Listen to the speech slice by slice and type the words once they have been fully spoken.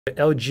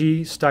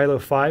LG Stylo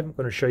 5. I'm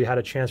going to show you how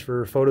to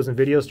transfer photos and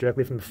videos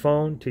directly from the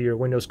phone to your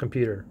Windows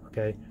computer.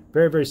 Okay,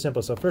 very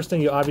simple. So first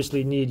thing, you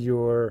obviously need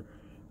your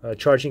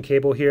charging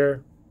cable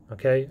here.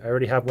 Okay, I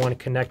already have one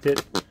connected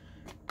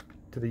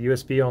to the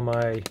USB on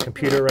my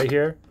computer right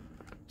here.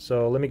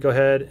 So let me go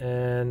ahead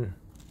and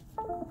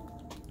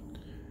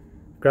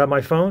grab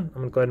my phone.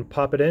 I'm going to go ahead and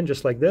pop it in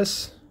just like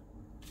this.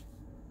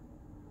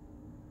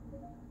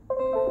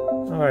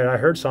 Alright, I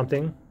heard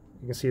something.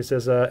 You can see it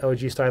says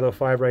LG Stylo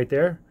 5 right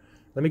there.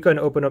 Let me go ahead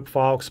and open up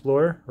File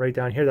Explorer right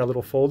down here, that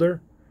little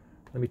folder.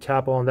 Let me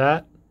tap on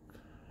that.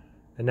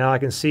 And now I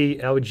can see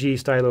LG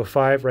Stylo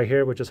 5 right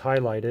here, which is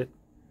highlighted.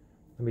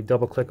 Let me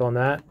double click on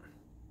that.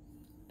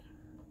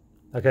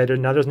 Okay,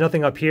 now there's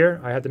nothing up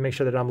here. I have to make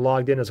sure that I'm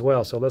logged in as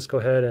well. So let's go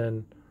ahead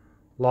and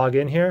log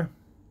in here.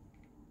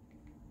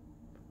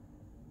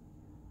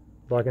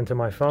 Log into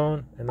my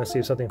phone, and let's see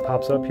if something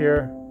pops up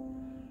here.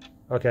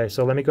 Okay,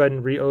 so let me go ahead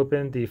and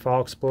reopen the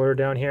File Explorer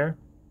down here.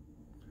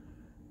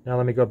 Now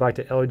let me go back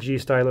to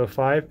LG Stylo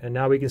 5, and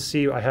now we can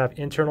see I have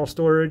internal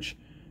storage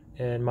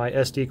and my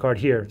SD card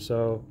here.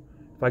 So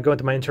if I go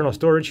into my internal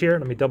storage here,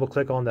 let me double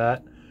click on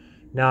that.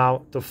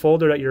 Now the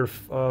folder that your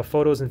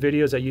photos and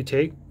videos that you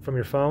take from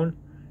your phone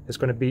is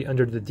going to be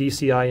under the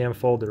DCIM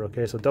folder.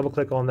 Okay, so double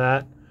click on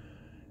that,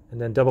 and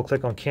then double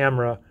click on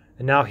camera,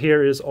 and now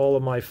here is all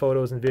of my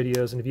photos and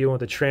videos. And if you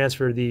want to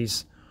transfer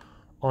these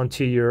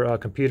onto your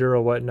computer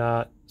or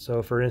whatnot,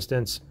 so for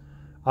instance,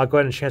 I'll go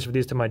ahead and transfer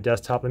these to my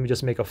desktop. Let me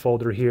just make a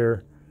folder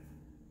here,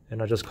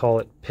 and I'll just call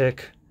it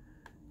pick,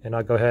 and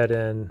I'll go ahead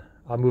and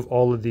I'll move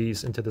all of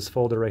these into this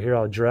folder right here.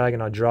 I'll drag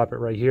and I'll drop it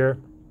right here,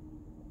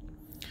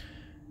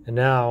 and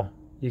now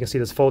you can see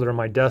this folder on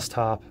my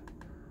desktop.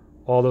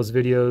 All those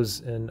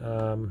videos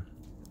and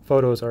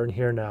photos are in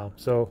here now.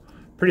 So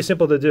pretty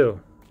simple to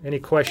do. Any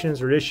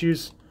questions or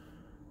issues,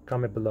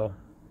 comment below.